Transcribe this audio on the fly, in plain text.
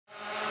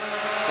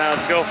Now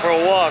let's go for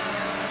a walk.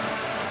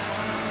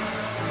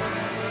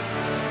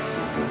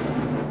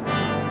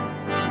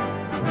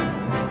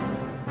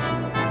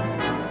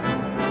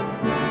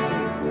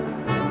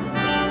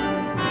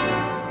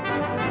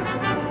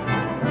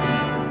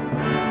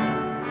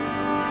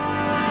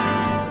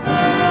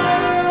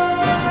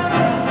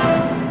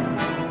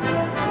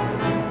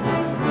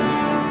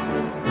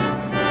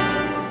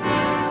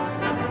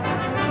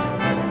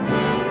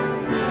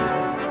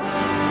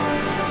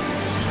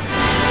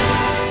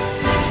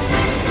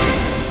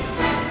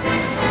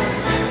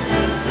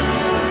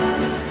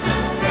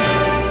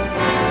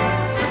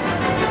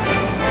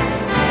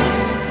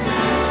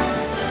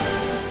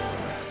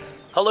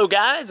 Hello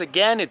guys,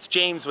 again it's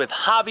James with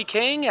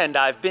HobbyKing, and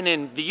I've been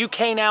in the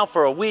UK now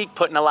for a week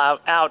putting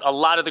out a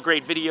lot of the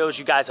great videos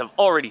you guys have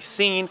already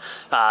seen.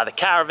 The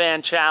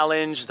caravan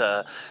challenge,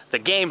 the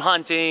game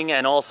hunting,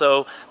 and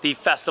also the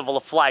Festival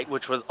of Flight,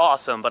 which was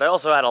awesome. But I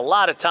also had a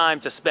lot of time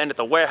to spend at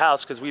the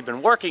warehouse because we've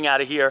been working out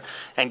of here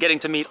and getting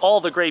to meet all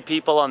the great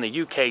people on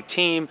the UK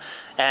team.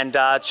 And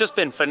it's just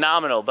been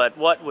phenomenal. But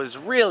what was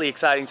really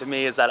exciting to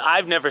me is that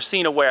I've never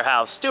seen a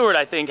warehouse. Stuart,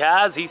 I think,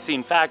 has. He's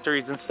seen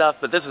factories and stuff,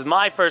 but this is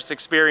my first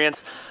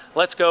experience.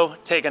 Let's go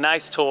take a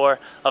nice tour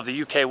of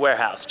the UK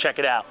warehouse. Check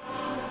it out.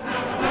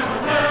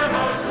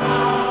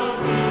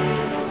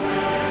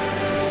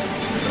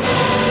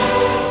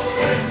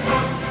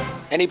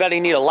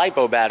 Anybody need a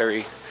LiPo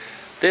battery?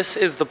 This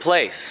is the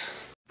place.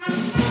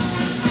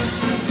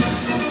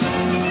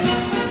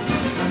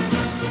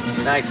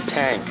 Nice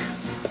tank.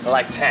 I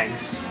like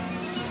tanks.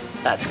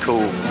 That's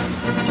cool.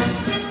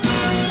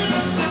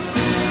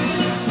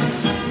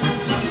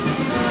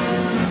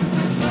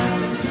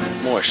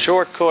 More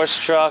short course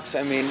trucks.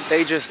 I mean,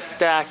 they just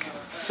stack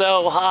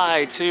so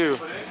high too.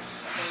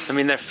 I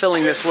mean, they're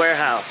filling this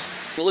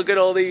warehouse. Look at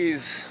all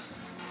these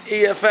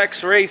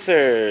EFX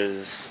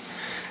racers.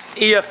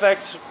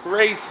 EFX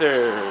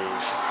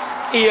racers.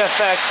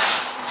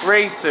 EFX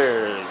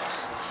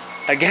racers.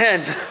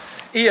 Again,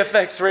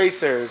 EFX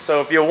racers. So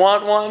if you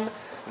want one,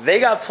 they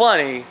got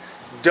plenty.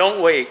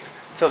 Don't wait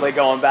till they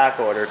go on back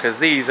order, because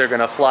these are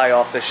gonna fly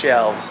off the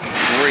shelves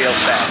real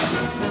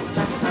fast.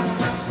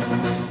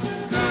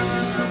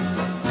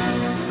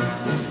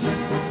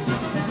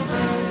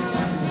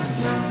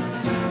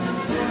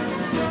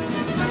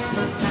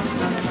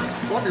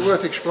 Might be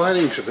worth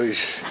explaining to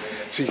these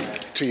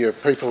to your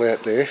people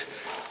out there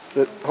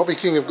that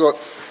HobbyKing have got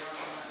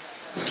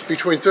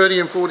between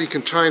 30 and 40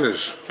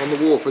 containers on the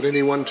wharf at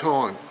any one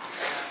time.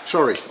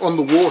 Sorry, on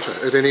the water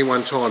at any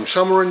one time.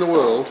 Somewhere in the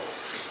world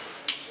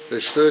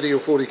there's 30 or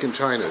 40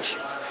 containers.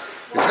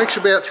 It takes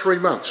about 3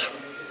 months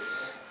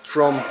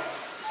from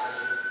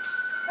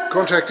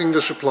contacting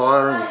the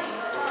supplier and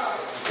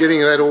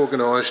getting that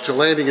organised to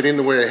landing it in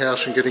the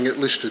warehouse and getting it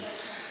listed.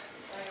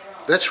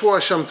 That's why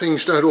some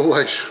things don't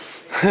always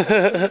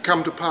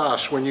come to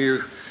pass when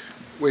you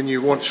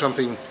want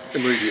something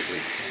immediately.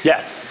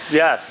 Yes,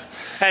 yes.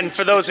 And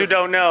for those who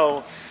don't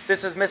know,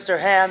 this is Mr.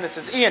 Han, this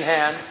is Ian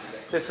Han,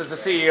 this is the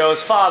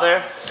CEO's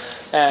father,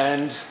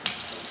 and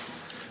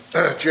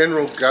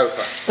General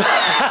Gopher.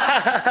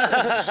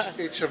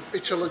 It's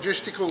a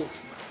logistical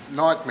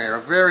nightmare, a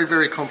very,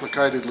 very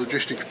complicated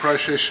logistics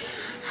process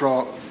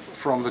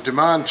from the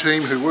demand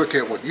team who work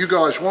out what you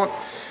guys want,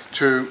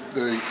 to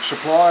the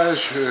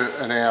suppliers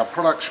and our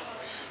products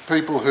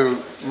people who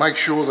make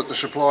sure that the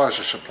suppliers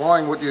are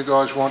supplying what you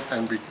guys want,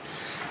 and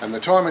the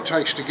time it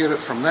takes to get it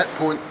from that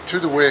point to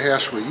the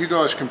warehouse where you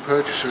guys can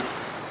purchase it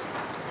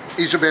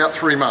is about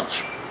 3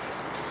 months.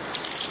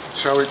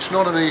 So it's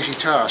not an easy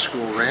task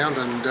all round,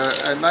 and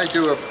they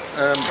do a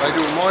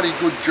mighty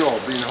good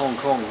job in Hong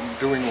Kong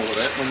doing all of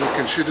that, when you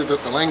consider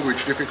that the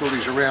language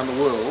difficulties around the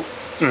world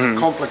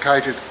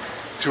complicated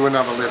to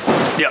another level.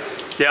 Yep,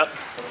 yep.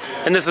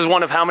 And this is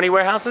one of how many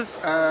warehouses?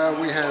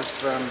 We have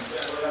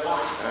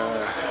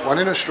one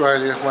in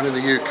Australia, one in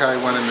the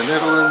UK, one in the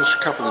Netherlands,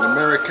 a couple in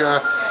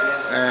America,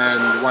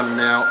 and one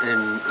now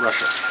in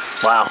Russia.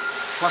 Wow.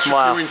 Plus a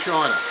few in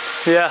China.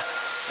 Yeah.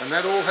 And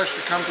that all has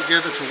to come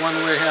together to one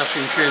warehouse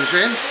in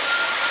Shenzhen,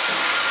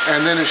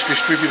 and then it's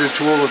distributed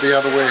to all of the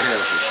other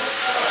warehouses.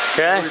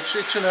 Okay. So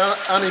it's an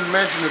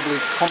unimaginably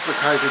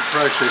complicated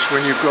process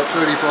when you've got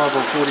 35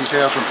 or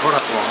 40,000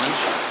 product lines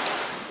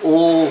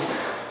all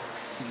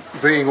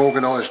being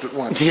organised at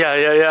once. Yeah,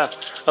 yeah, yeah.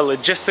 A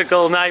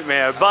logistical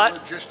nightmare, but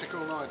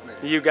logistical nightmare.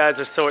 You guys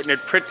are sorting it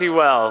pretty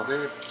well.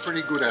 They're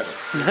pretty good at it.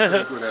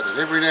 They're pretty good at it.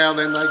 Every now and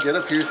then they get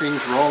a few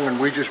things wrong, and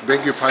we just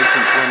beg your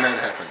patience when that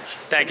happens.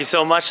 Thank you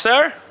so much,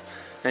 sir.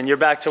 And you're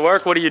back to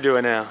work. What are you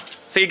doing now?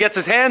 See, he gets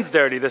his hands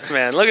dirty, this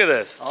man. Look at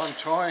this. I'm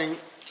tying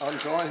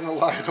the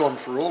lathe on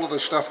for all of the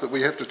stuff that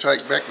we have to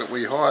take back that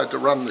we hired to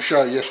run the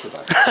show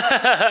yesterday.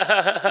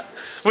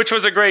 Which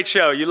was a great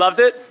show. You loved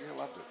it? Yeah,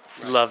 loved it.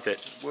 Right. Loved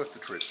it. Worth the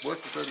trip.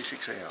 Worth the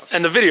 36 hours.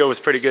 And the video was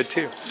pretty good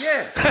too.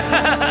 Yeah.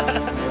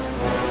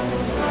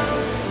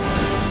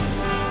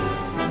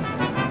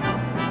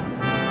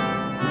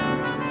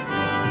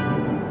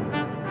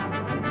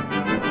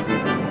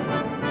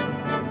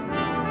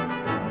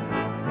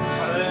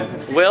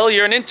 Will,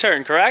 you're an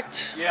intern,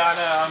 correct? Yeah, I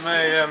know. I'm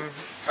a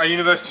a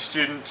university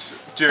student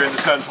during the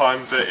term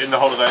time, but in the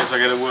holidays I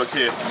get to work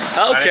here.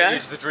 Okay. And it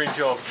is the dream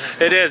job.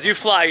 It is. You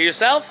fly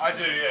yourself? I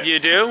do, yeah. You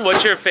do?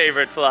 What's your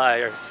favorite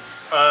flyer?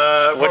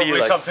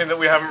 Probably something that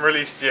we haven't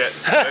released yet,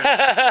 so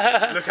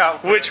look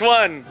out for Which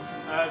one?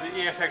 The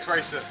EFX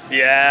Racer.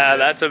 Yeah,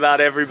 that's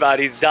about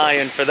everybody's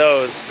dying for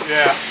those.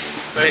 Yeah,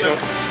 they look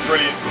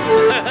brilliant.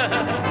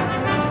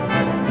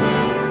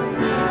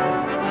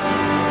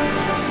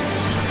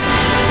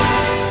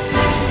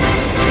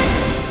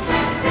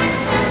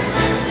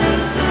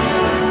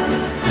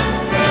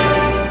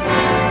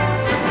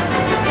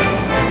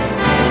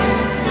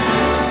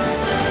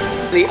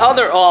 The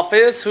other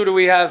office, who do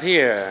we have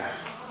here?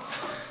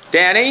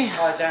 Danny?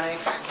 Hi, Danny.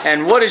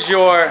 And what is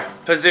your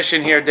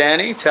position here,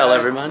 Danny? Tell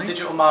everybody.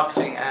 Digital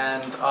marketing,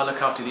 and I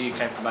look after the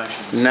UK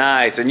promotions.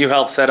 Nice, and you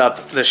helped set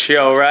up the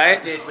show, right?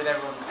 I did, with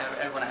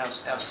everyone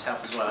else's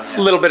help as well. Yeah. A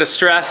little bit of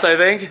stress, I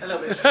think. A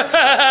little bit of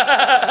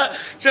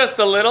stress. Just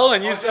a little,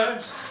 and you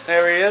said,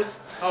 there he is.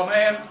 I'm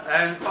Ian,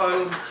 and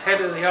I'm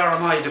head of the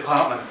RMA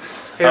department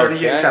here in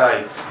the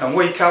UK, and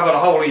we cover the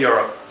whole of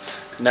Europe.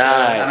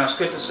 Nice. And it's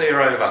good to see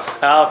you over.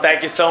 Oh,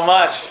 thank you so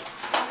much.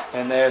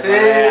 And there's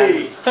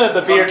Hey. my man,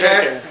 the beer I'm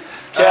drinker.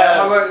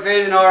 I work with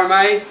Ian in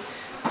RMA,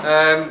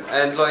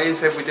 and like Ian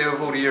said, we deal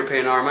with all the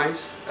European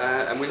RMAs,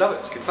 and we love it.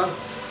 It's good fun.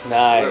 We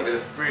work with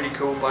Nice. a really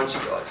cool bunch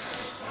of guys.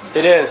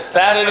 It is.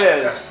 That it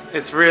is.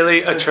 It's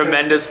really a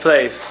tremendous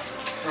place.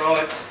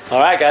 Right. All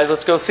right, guys,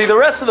 let's go see the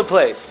rest of the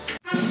place.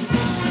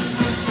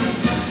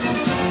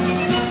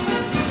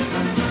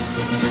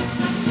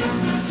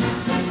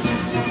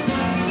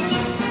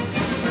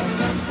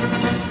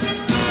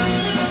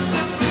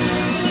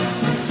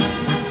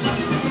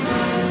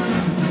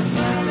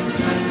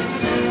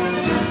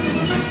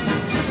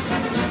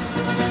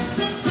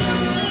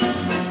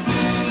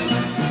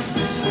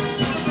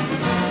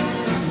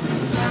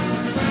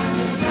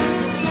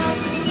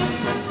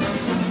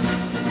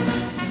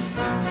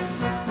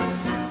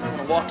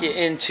 Walk you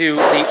into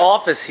the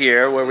office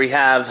here where we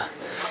have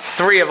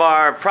 3 of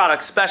our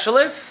product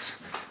specialists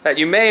that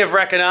you may have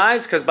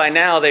recognized because by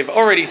now they've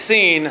already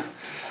seen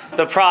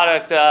the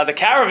product, the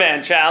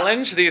Caravan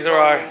Challenge. These are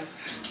our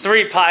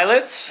 3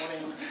 pilots.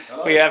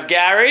 We have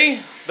Gary,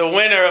 the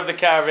winner of the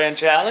Caravan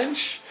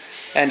Challenge,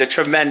 and a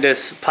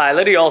tremendous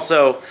pilot. He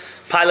also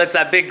pilots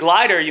that big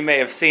glider you may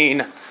have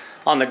seen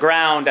on the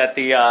ground at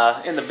the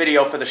in the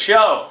video for the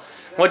show.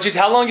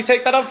 How long you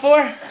take that up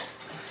for?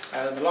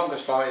 The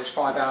longest flight is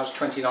 5 hours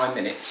 29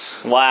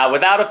 minutes. Wow,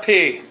 without a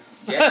pee.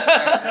 Yeah.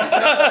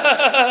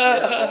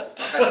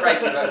 I've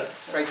had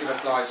regular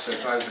flights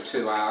of over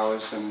 2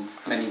 hours and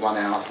many 1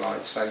 hour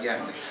flights. So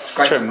yeah, it's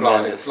great to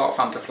fly. It's a lot of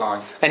fun to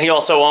fly. And he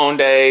also owned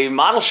a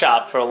model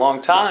shop for a long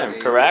time,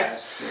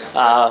 correct? Yes,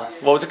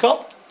 what was it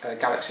called?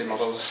 Galaxy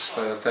models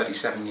for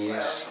 37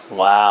 years.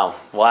 Wow,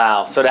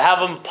 wow. So to have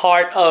him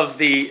part of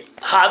the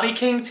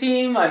HobbyKing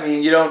team, I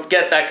mean, you don't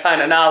get that kind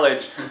of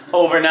knowledge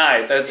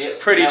overnight. That's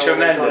pretty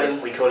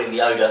tremendous. We call him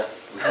Yoda.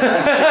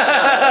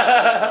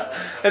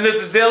 And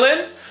this is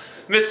Dylan,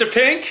 Mr.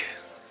 Pink.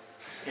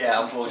 Yeah,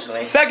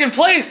 unfortunately. Second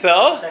place,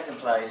 though. Second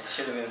place.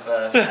 Should have been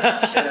first.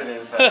 Should have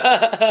been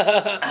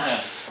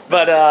first.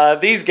 But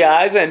these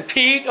guys, and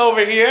Pete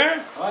over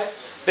here. Right.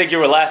 I think you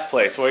were last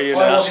place, were you?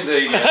 I was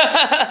indeed,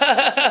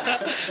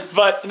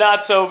 But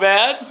not so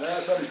bad. No,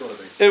 somebody's got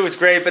to be. It was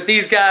great, but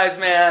these guys,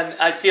 man,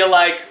 I feel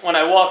like when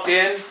I walked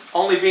in,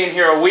 only being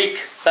here a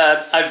week,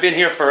 that I've been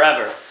here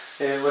forever.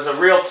 It was a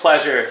real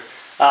pleasure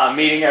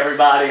meeting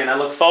everybody, and I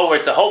look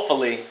forward to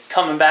hopefully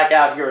coming back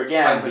out here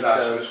again. Same with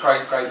us. It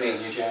was great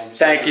meeting you, James.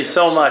 Thank you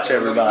so much,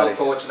 everybody. Look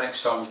forward to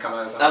next time you come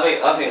over.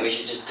 I think we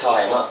should just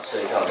tie him up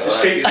so he can't go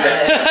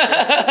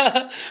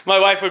out. My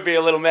wife would be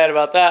a little mad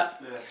about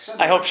that. Yeah.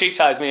 I hope she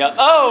ties me up.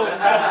 Oh!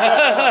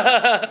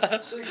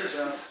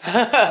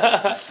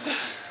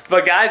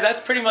 But guys, that's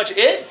pretty much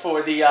it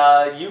for the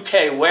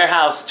UK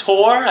Warehouse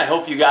tour. I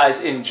hope you guys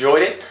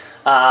enjoyed it.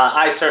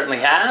 I certainly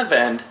have,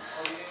 and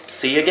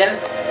see you again.